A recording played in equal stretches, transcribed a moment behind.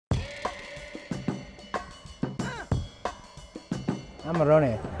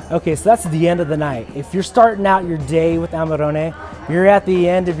Amarone. Okay, so that's the end of the night. If you're starting out your day with Amarone, you're at the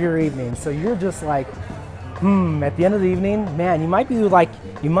end of your evening. So you're just like, at the end of the evening, man, you might be with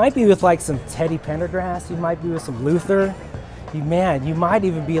like some Teddy Pendergrass, you might be with some Luther, you might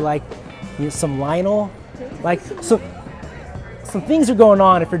even be like some Lionel. Like, so some things are going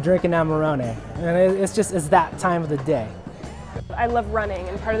on if you're drinking Amarone, and it's that time of the day. I love running,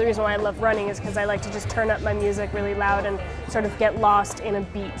 and part of the reason why I love running is because I like to just turn up my music really loud and sort of get lost in a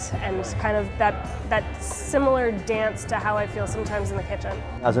beat, and kind of that similar dance to how I feel sometimes in the kitchen.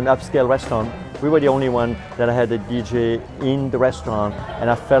 As an upscale restaurant, we were the only one that had a DJ in the restaurant, and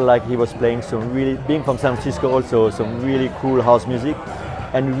I felt like he was playing some really, being from San Francisco also, some really cool house music,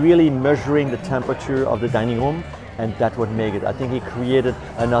 and really measuring the temperature of the dining room. And that would make it. I think he created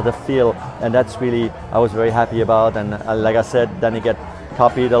another feel, and that's really, I was very happy about. And like I said, then he get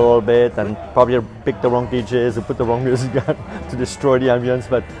copied a little bit and probably picked the wrong DJs and put the wrong music on to destroy the ambience.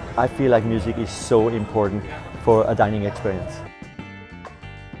 But I feel like music is so important for a dining experience.